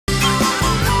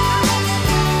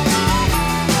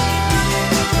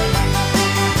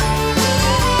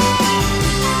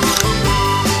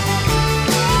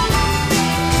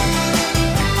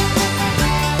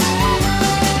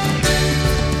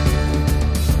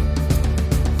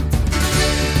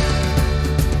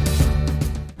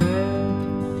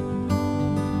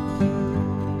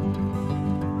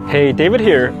Hey, David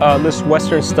here. This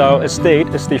Western-style estate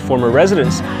is the former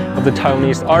residence of the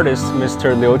Taiwanese artist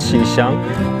Mr. Liu启祥.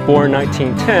 Born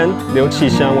 1910, Liu啟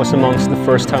祥was amongst the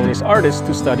first Taiwanese artists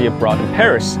to study abroad in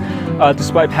Paris.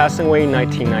 Despite passing away in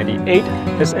 1998,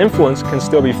 his influence can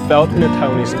still be felt in the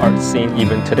Taiwanese art scene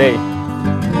even today.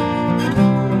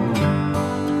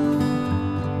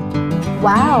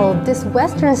 Wow, this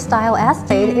Western-style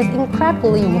estate is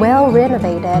incredibly well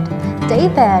renovated.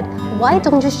 David, why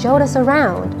don't you show us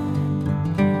around?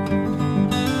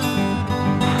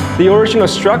 The original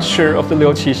structure of the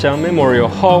Liu启祥Memorial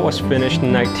Hall was finished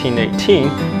in 1918.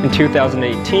 In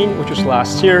 2018, which was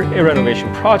last year, a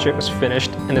renovation project was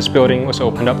finished and this building was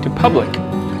opened up to public.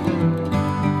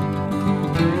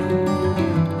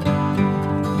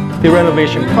 The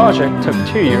renovation project took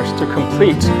 2 years to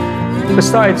complete.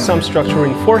 Besides some structural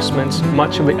reinforcements,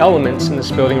 much of the elements in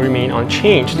this building remain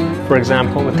unchanged. For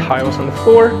example, the tiles on the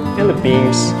floor and the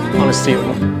beams on the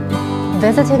ceiling.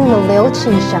 Visiting the Liu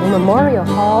启祥Memorial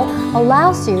Hall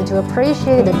allows you to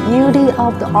appreciate the beauty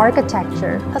of the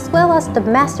architecture as well as the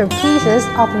masterpieces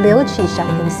of Liu启祥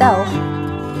himself.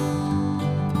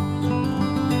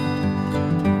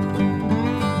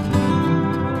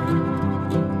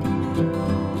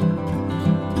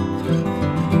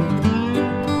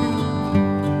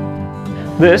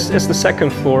 This is the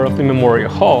second floor of the Memorial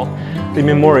Hall. The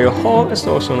Memorial Hall is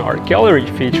also an art gallery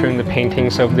featuring the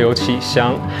paintings of Liu启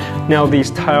祥. Now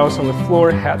these tiles on the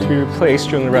floor had to be replaced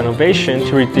during the renovation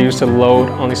to reduce the load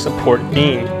on the support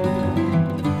beam.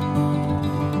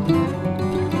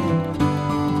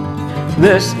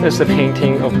 This is the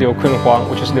painting of Liu Huang,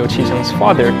 which is Liu启祥's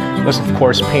father. It was of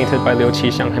course painted by Liu啟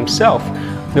祥himself.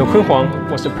 Liu Huang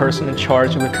was the person in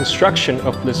charge of the construction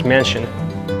of this mansion.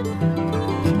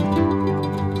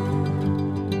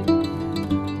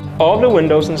 All the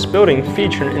windows in this building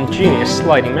feature an ingenious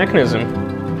sliding mechanism.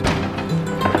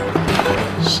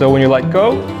 So when you let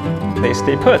go, they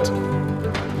stay put.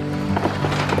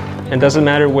 And it doesn't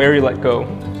matter where you let go.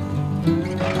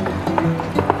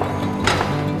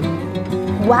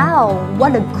 Wow,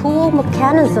 what a cool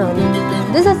mechanism!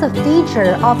 This is a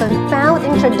feature often found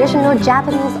in traditional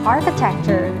Japanese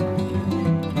architecture.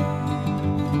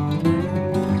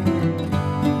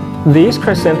 These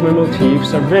chrysanthemum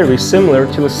motifs are very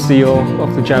similar to the seal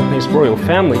of the Japanese royal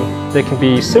family. They can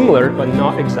be similar but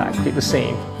not exactly the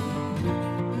same.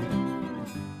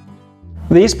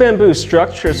 These bamboo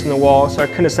structures in the walls are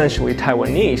quintessentially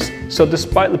Taiwanese, so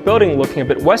despite the building looking a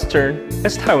bit Western,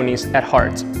 it's Taiwanese at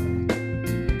heart.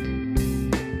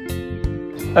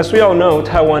 As we all know,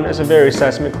 Taiwan is a very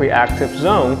seismically active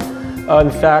zone. In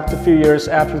fact, a few years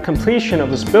after the completion of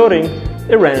this building,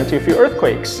 it ran into a few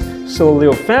earthquakes. So the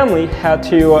Liu family had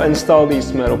to install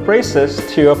these metal braces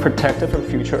to protect it from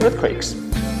future earthquakes.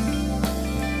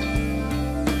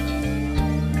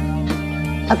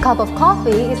 A cup of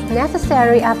coffee is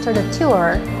necessary after the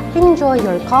tour. Enjoy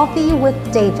your coffee with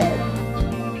David.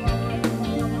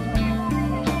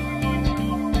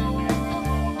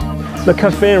 The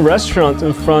cafe and restaurant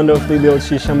in front of the Liu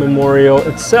啟祥Memorial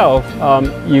itself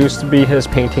used to be his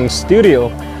painting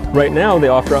studio. Right now, they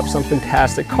offer up some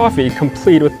fantastic coffee,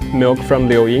 complete with milk from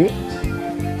Liu Ying.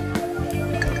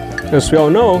 As we all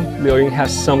know, Liu Ying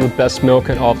has some of the best milk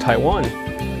in all of Taiwan.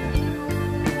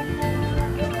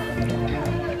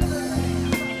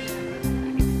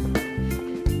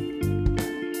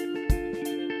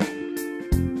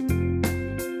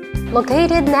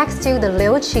 Located next to the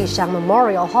Liu啟祥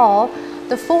Memorial Hall,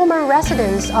 the former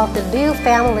residence of the Liu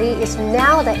family is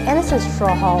now the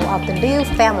ancestral hall of the Liu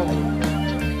family.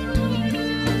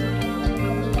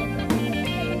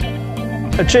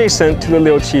 Adjacent to the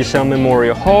Liu啟祥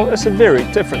Memorial Hall is a very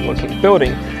different looking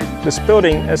building. This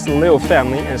building is the Liu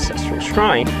family ancestral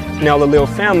shrine. Now the Liu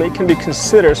family can be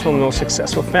considered one of the most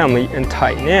successful family in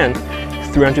Tainan.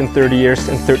 330 years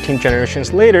and 13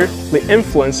 generations later, the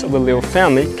influence of the Liu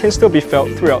family can still be felt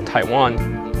throughout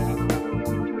Taiwan.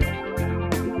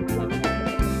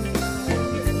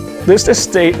 This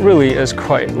estate really is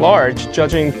quite large,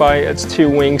 judging by its two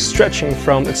wings stretching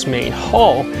from its main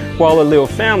hall. While the Liu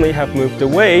family have moved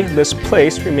away, this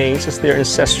place remains as their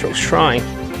ancestral shrine.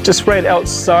 Just right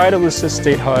outside of this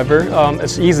estate, however,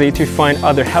 it's easy to find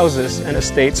other houses and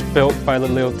estates built by the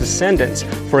Liu descendants.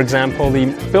 For example, the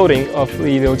building of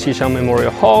the Liu啟祥Memorial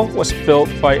Hall was built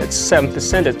by its 7th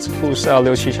descendant, who's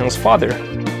Liu啟祥's father.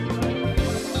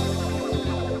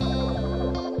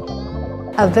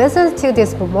 A visit to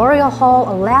this memorial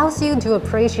hall allows you to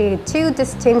appreciate two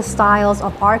distinct styles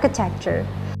of architecture.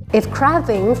 If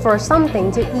craving for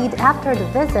something to eat after the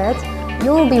visit,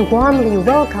 you will be warmly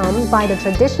welcomed by the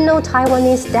traditional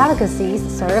Taiwanese delicacies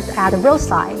served at the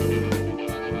roadside.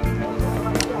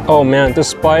 Oh man,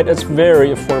 despite its very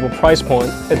affordable price point,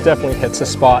 it definitely hits the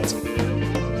spot.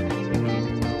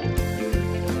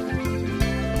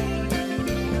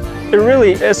 It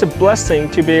really is a blessing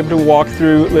to be able to walk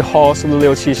through the halls of the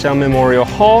Liu Chi-hsiang Memorial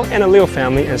Hall and the Liu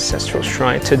family ancestral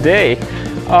shrine today.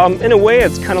 In a way,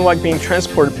 it's kind of like being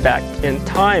transported back in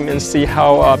time and see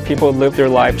how people lived their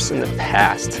lives in the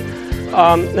past.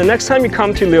 The next time you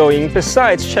come to Liuying,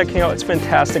 besides checking out its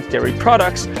fantastic dairy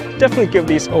products, definitely give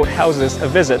these old houses a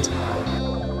visit.